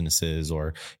types of businesses,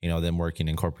 or, you know, them working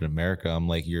in corporate America. I'm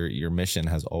like, your mission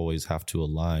has always have to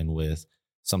align with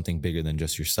something bigger than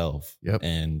just yourself. Yep.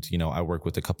 And, you know, I work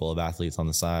with a couple of athletes on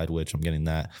the side, which I'm getting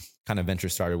that kind of venture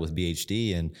started with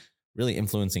BHD, and really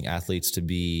influencing athletes to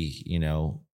be, you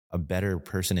know, a better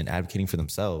person and advocating for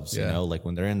themselves. You know, like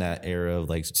when they're in that era of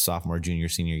like sophomore, junior,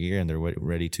 senior year, and they're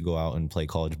ready to go out and play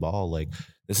college ball, like,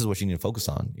 this is what you need to focus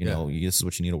on. You know, this is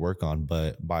what you need to work on.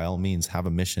 But by all means, have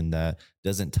a mission that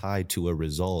doesn't tie to a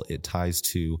result. It ties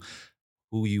to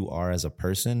who you are as a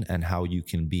person and how you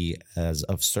can be as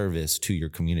of service to your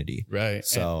community. Right.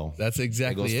 So and that's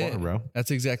exactly it. Forward, bro.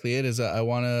 That's exactly it. Is I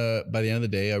want to, by the end of the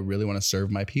day, I really want to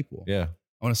serve my people. Yeah.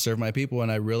 I want to serve my people.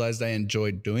 And I realized I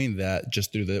enjoyed doing that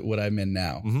just through what I'm in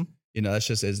now. You know,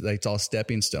 it's all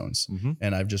stepping stones.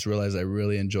 And I've just realized I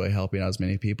really enjoy helping out as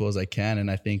many people as I can.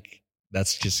 And I think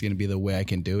that's just going to be the way I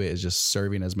can do it, is just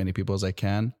serving as many people as I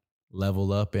can,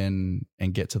 level up and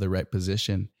get to the right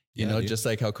position. You know, just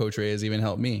like how Coach Ray has even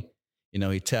helped me. You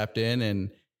know, he tapped in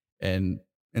and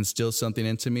instilled something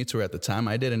into me to where at the time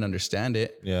I didn't understand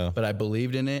it. Yeah. But I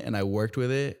believed in it and I worked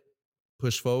with it,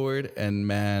 pushed forward, and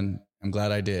man, I'm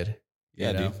glad I did.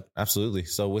 Yeah, dude. Absolutely.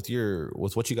 So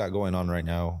with what you got going on right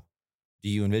now, do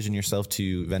you envision yourself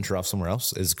to venture off somewhere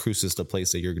else? Is Cruces the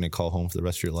place that you're going to call home for the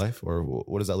rest of your life? Or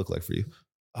what does that look like for you?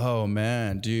 Oh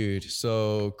man, dude.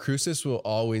 So Cruces will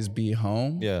always be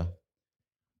home. Yeah.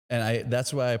 And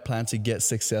that's why I plan to get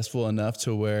successful enough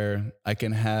to where I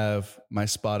can have my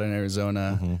spot in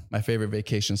Arizona, my favorite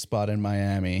vacation spot in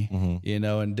Miami,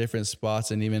 and different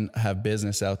spots, and even have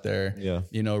business out there. Yeah.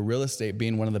 Real estate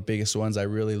being one of the biggest ones. I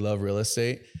really love real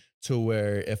estate, to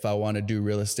where if I want to do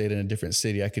real estate in a different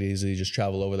city, I could easily just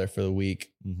travel over there for the week,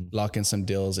 lock in some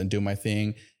deals and do my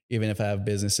thing. Even if I have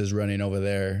businesses running over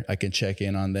there, I can check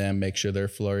in on them, make sure they're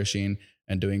flourishing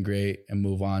and doing great, and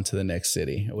move on to the next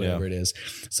city, or whatever it is.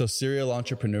 So serial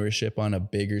entrepreneurship on a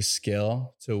bigger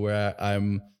scale, to where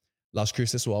Las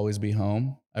Cruces will always be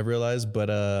home, I've realized, but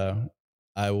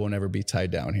I will never be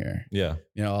tied down here. Yeah.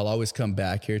 I'll always come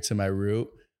back here to my root,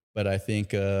 but I think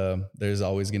there's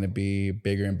always going to be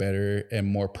bigger and better and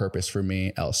more purpose for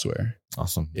me elsewhere.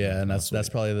 Awesome. Yeah. And that's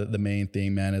probably the main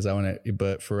thing, man, is I want to,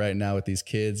 but for right now with these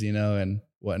kids, and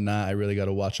whatnot, I really got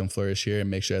to watch them flourish here and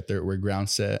make sure that we're ground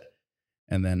set,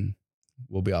 and then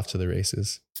we'll be off to the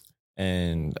races.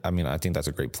 And I mean, I think that's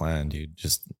a great plan, dude.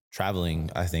 Just traveling,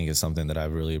 I think, is something that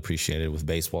I've really appreciated with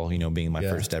baseball, being my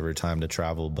first ever time to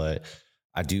travel. But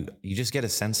you just get a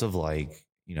sense of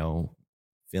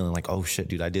feeling like, oh shit,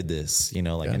 dude, I did this,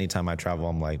 anytime I travel,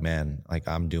 I'm like, man, like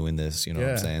I'm doing this, what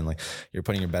I'm saying? Like you're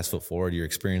putting your best foot forward, you're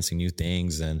experiencing new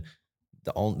things. And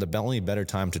the only better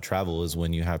time to travel is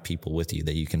when you have people with you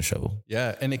that you can show.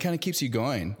 Yeah. And it kind of keeps you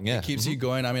going. Yeah. It keeps you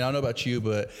going. I mean, I don't know about you,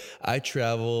 but I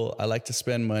travel, I like to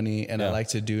spend money, and I like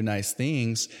to do nice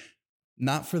things,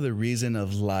 not for the reason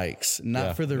of likes,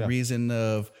 not for the reason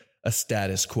of a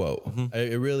status quo.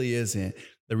 It really isn't.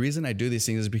 The reason I do these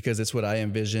things is because it's what I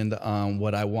envisioned,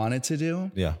 what I wanted to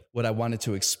do, what I wanted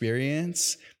to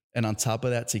experience. And on top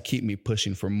of that, to keep me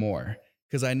pushing for more.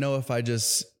 Because I know if I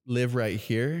just live right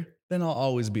here, then I'll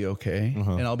always be okay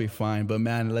and I'll be fine. But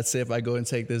man, let's say if I go and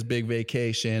take this big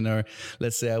vacation, or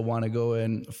let's say I want to go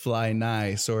and fly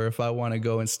nice, or if I want to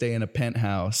go and stay in a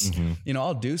penthouse,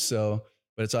 I'll do so.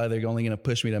 But it's either only going to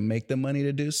push me to make the money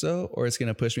to do so, or it's going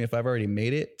to push me, if I've already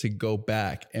made it, to go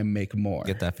back and make more.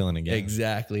 Get that feeling again.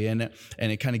 Exactly. And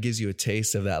it kind of gives you a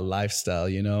taste of that lifestyle,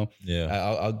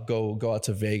 Yeah. I'll go out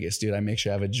to Vegas, dude. I make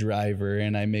sure I have a driver,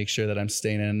 and I make sure that I'm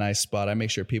staying in a nice spot. I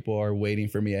make sure people are waiting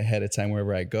for me ahead of time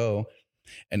wherever I go.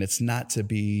 And it's not to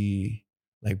be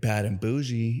like bad and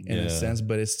bougie in a sense,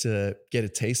 but it's to get a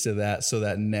taste of that, so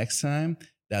that next time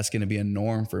that's going to be a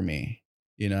norm for me.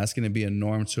 That's going to be a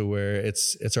norm, to where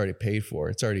it's already paid for.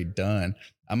 It's already done.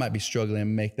 I might be struggling to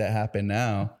make that happen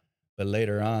now, but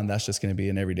later on, that's just going to be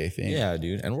an everyday thing. Yeah,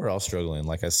 dude. And we're all struggling.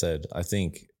 Like I said, I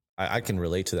think I can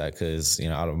relate to that, because,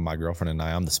 out of my girlfriend and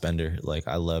I'm the spender. Like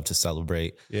I love to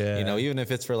celebrate, even if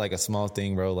it's for like a small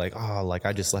thing, bro, like, oh, like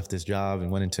I just left this job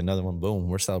and went into another one. Boom,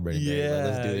 we're celebrating. Yeah, like,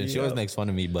 let's do it. And she always makes fun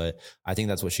of me, but I think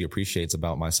that's what she appreciates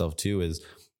about myself too, is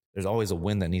there's always a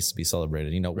win that needs to be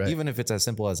celebrated, even if it's as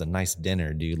simple as a nice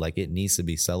dinner, dude, like it needs to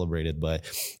be celebrated. But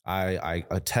I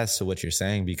attest to what you're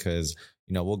saying, because,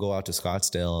 we'll go out to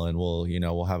Scottsdale and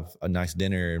we'll have a nice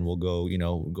dinner, and we'll go,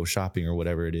 go shopping or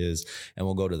whatever it is. And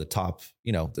we'll go to the top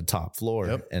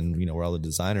floor and, where all the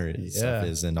designer stuff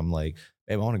is. And I'm like,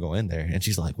 hey, I want to go in there. And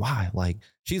she's like, why? Like,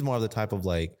 she's more of the type of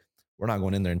like, we're not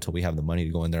going in there until we have the money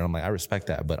to go in there. I'm like, I respect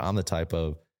that. But I'm the type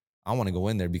of, I want to go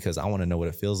in there because I want to know what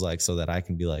it feels like, so that I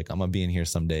can be like, I'm going to be in here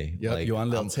someday. Yep, like, you want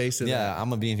a little taste of that? Yeah, I'm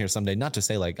going to be in here someday. Not to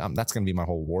say like, that's going to be my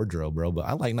whole wardrobe, bro, but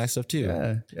I like nice stuff too.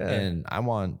 Yeah. And I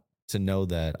want to know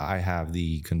that I have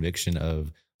the conviction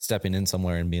of stepping in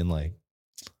somewhere and being like,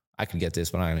 I can get this,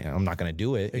 but I'm not going to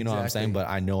do it. You know what I'm saying? But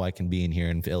I know I can be in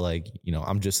here and feel like,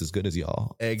 I'm just as good as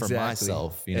y'all. Exactly. For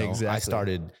myself. I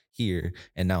started here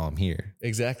and now I'm here.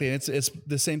 Exactly. And it's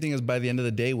the same thing as by the end of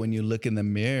the day, when you look in the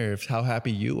mirror, how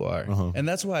happy you are. And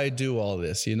that's why I do all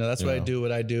this. That's why I do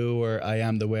what I do, or I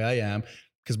am the way I am.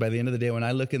 Because by the end of the day, when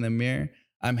I look in the mirror,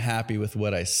 I'm happy with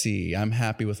what I see. I'm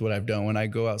happy with what I've done. When I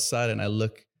go outside and I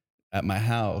look at my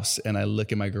house and I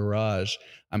look in my garage,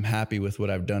 I'm happy with what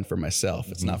I've done for myself.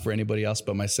 It's not for anybody else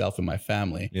but myself and my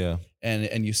family. Yeah.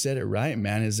 And you said it right,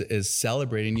 man, is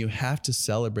celebrating. You have to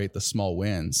celebrate the small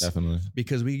wins. Definitely.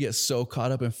 Because we get so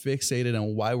caught up and fixated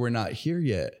on why we're not here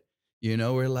yet.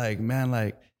 We're like, man,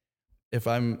 like if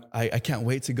I can't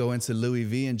wait to go into Louis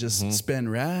V and just spend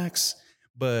racks,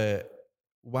 but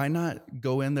why not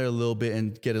go in there a little bit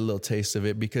and get a little taste of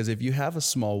it? Because if you have a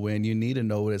small win, you need to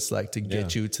know what it's like to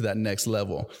get you to that next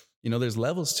level. There's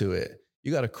levels to it.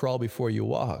 You got to crawl before you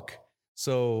walk.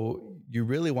 So you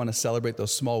really want to celebrate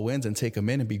those small wins and take them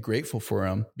in and be grateful for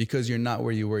them, because you're not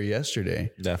where you were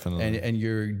yesterday. Definitely. And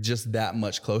you're just that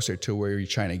much closer to where you're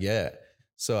trying to get.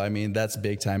 So, I mean, that's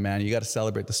big time, man. You got to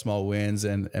celebrate the small wins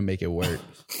and make it work.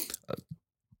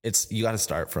 You got to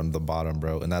start from the bottom,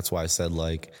 bro. And that's why I said,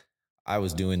 like, I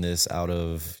was doing this out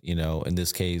of, in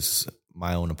this case,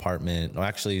 my own apartment. Well,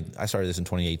 actually, I started this in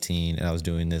 2018 and I was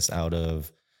doing this out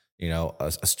of,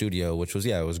 a studio, which was,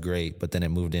 it was great. But then it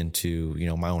moved into,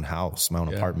 my own house, my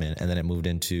own apartment. And then it moved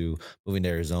into moving to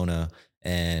Arizona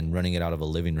and running it out of a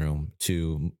living room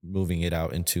to moving it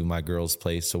out into my girl's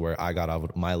place. So where I got out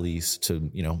of my lease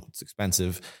to, it's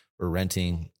expensive. We're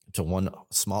renting to one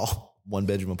small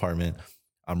 1-bedroom apartment.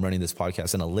 I'm running this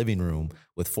podcast in a living room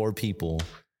with 4 people,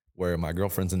 where my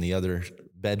girlfriend's in the other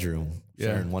bedroom,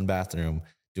 sharing one bathroom,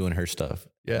 doing her stuff.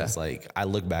 Yeah. It's like, I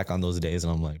look back on those days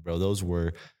and I'm like, bro, those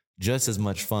were just as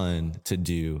much fun to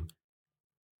do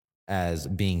as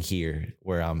being here,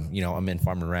 where I'm in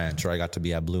Farm and Ranch, or I got to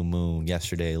be at Blue Moon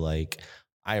yesterday. Like,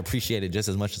 I appreciate it just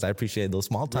as much as I appreciate those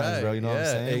small times, bro. You know what I'm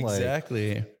saying?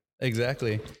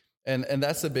 Exactly. And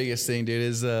that's the biggest thing, dude,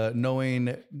 is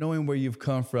knowing where you've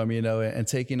come from, and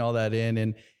taking all that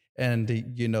in, and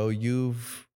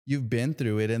you've been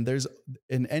through it. And there's,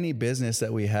 in any business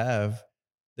that we have,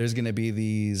 there's going to be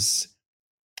these,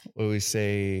 what we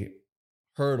say,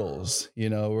 hurdles.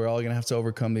 We're all going to have to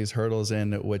overcome these hurdles.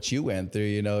 And what you went through,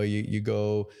 you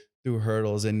go through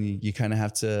hurdles and you kind of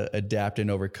have to adapt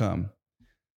and overcome.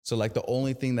 So like the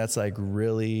only thing that's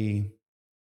really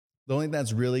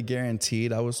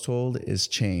guaranteed, I was told, is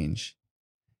change.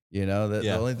 The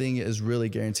only thing is really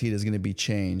guaranteed is going to be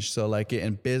change. So like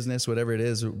in business, whatever it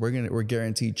is, we're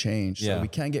guaranteed change. So we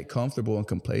can't get comfortable and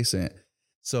complacent.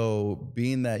 So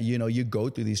being that, you go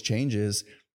through these changes,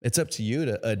 it's up to you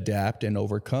to adapt and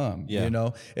overcome.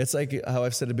 It's like how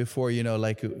I've said it before,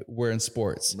 like we're in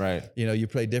sports, right? You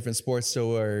play different sports.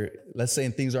 So let's say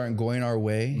things aren't going our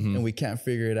way and we can't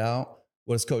figure it out.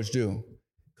 What does coach do?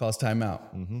 Calls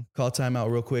timeout. Call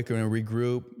timeout real quick and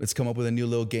regroup. Let's come up with a new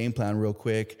little game plan real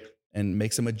quick and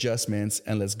make some adjustments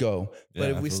and let's go.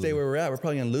 But if we stay where we're at, we're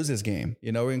probably going to lose this game.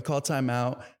 We're going to call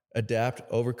timeout, adapt,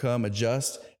 overcome,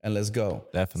 adjust, and let's go.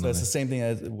 Definitely. So it's the same thing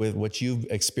as with what you've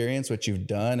experienced, what you've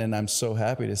done. And I'm so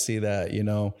happy to see that,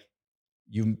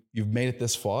 you've made it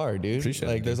this far, dude. Appreciate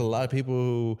it. There's a lot of people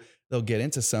who they'll get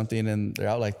into something and they're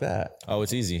out like that. Oh,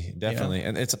 it's easy. Definitely.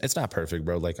 And it's not perfect,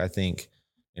 bro. Like I think,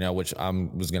 which I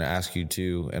was going to ask you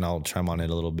too, and I'll chime on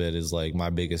it a little bit, is like my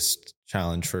biggest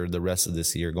challenge for the rest of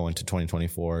this year going to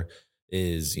 2024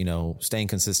 is, staying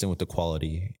consistent with the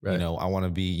quality. Right. I want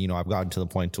to be, I've gotten to the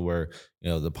point to where,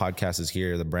 the podcast is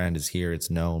here, the brand is here,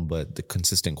 it's known, but the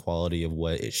consistent quality of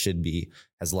what it should be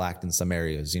has lacked in some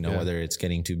areas, whether it's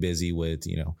getting too busy with,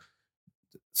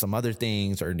 some other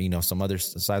things or, some other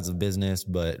sides of business,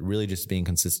 but really just being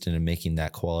consistent and making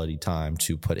that quality time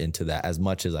to put into that as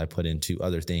much as I put into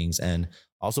other things and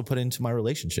also put into my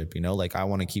relationship. Like I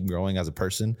want to keep growing as a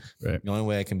person. Right. The only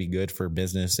way I can be good for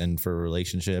business and for a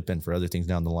relationship and for other things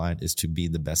down the line is to be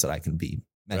the best that I can be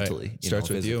mentally, right. Starts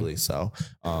with physically. You. So,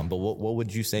 but what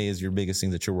would you say is your biggest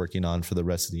thing that you're working on for the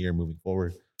rest of the year moving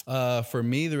forward? For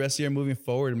me, the rest of the year moving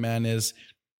forward, man, is,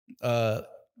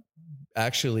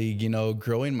 actually,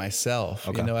 growing myself.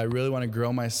 Okay. I really want to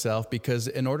grow myself, because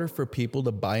in order for people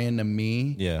to buy into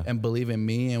me and believe in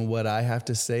me and what I have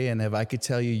to say, and if I could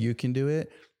tell you, you can do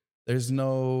it, there's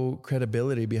no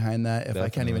credibility behind that if I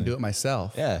can't even do it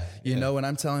myself. When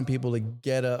I'm telling people to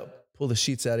get up, pull the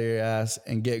sheets out of your ass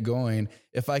and get going,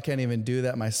 if I can't even do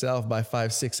that myself by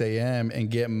 5, 6 a.m. and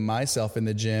get myself in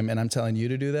the gym, and I'm telling you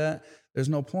to do that, there's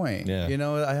no point.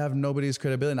 I have nobody's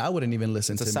credibility, and I wouldn't even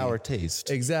listen to me. It's a sour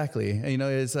taste. Exactly.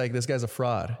 It's like, this guy's a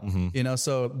fraud,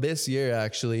 so this year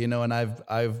actually, and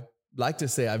I've like to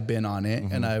say I've been on it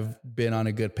and I've been on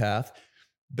a good path,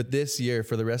 but this year,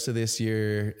 for the rest of this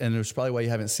year, and it's probably why you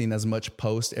haven't seen as much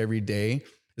post every day,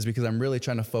 is because I'm really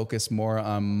trying to focus more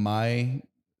on my,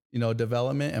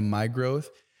 development and my growth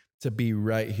to be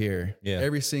right here.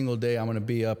 Every single day I'm going to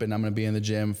be up and I'm going to be in the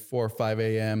gym 4 or 5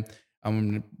 a.m.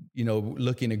 I'm,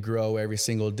 looking to grow every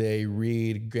single day,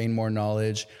 read, gain more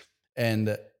knowledge.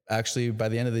 And actually by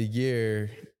the end of the year,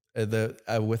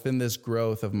 within this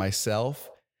growth of myself,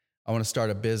 I want to start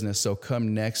a business. So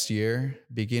come next year,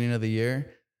 beginning of the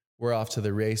year, we're off to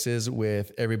the races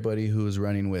with everybody who's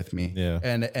running with me.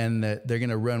 And they're going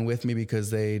to run with me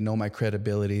because they know my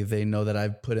credibility. They know that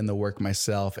I've put in the work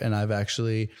myself, and I'm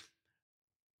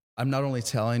not only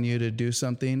telling you to do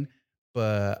something,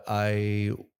 but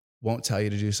I won't tell you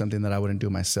to do something that I wouldn't do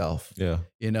myself.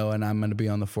 And I'm going to be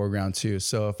on the foreground too.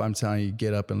 So if I'm telling you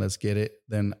get up and let's get it,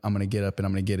 then I'm going to get up and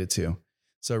I'm going to get it too.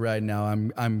 So right now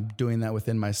I'm doing that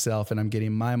within myself, and I'm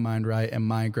getting my mind right and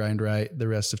my grind right the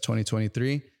rest of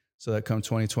 2023. So that come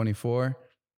 2024,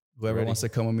 whoever wants to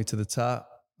come with me to the top,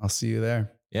 I'll see you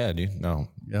there. Yeah, dude. No.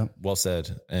 Yeah. Well said.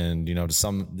 And, to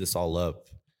sum this all up,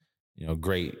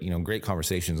 great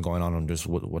conversations going on just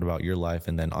what about your life,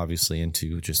 and then obviously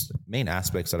into just main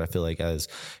aspects that I feel like as,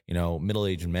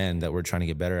 middle-aged men that we're trying to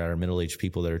get better at, or middle-aged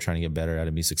people that are trying to get better at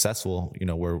and be successful,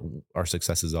 where our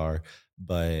successes are.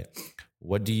 But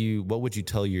what would you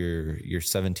tell your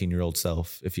 17-year-old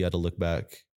self if you had to look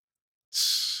back?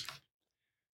 If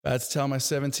I had to tell my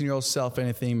 17-year-old self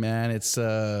anything, man, it's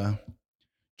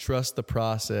trust the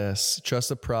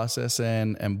process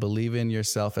and believe in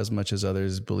yourself as much as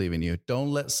others believe in you. Don't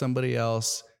let somebody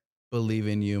else believe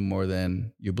in you more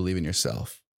than you believe in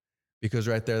yourself, because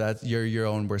right there, you're your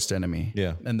own worst enemy.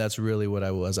 Yeah. And that's really what I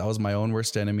was. I was my own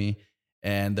worst enemy.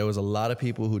 And there was a lot of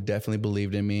people who definitely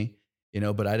believed in me,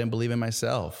 but I didn't believe in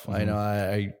myself. Mm-hmm.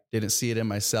 I didn't see it in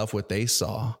myself what they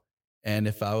saw. And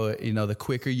if I were, the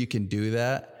quicker you can do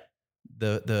that,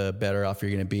 the better off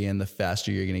you're going to be, and the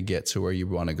faster you're going to get to where you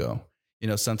want to go.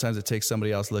 Sometimes it takes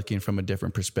somebody else looking from a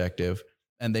different perspective,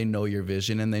 and they know your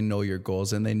vision and they know your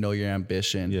goals and they know your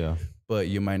ambition. Yeah. But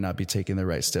you might not be taking the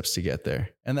right steps to get there.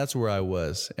 And that's where I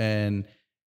was. And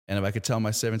if I could tell my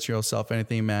 17-year-old self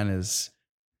anything, man, is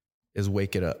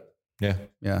wake it up. Yeah.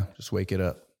 Yeah. Just wake it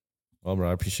up. Well, bro,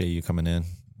 I appreciate you coming in.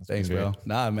 Thanks, bro.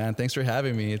 Nah, man. Thanks for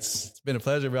having me. It's been a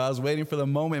pleasure, bro. I was waiting for the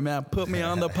moment, man. Put me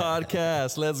on the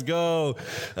podcast. Let's go.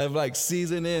 I'm like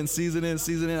season in.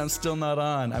 I'm still not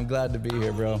on. I'm glad to be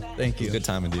here, bro. Thank you. Good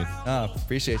timing, dude.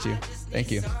 Appreciate you. Thank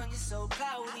you.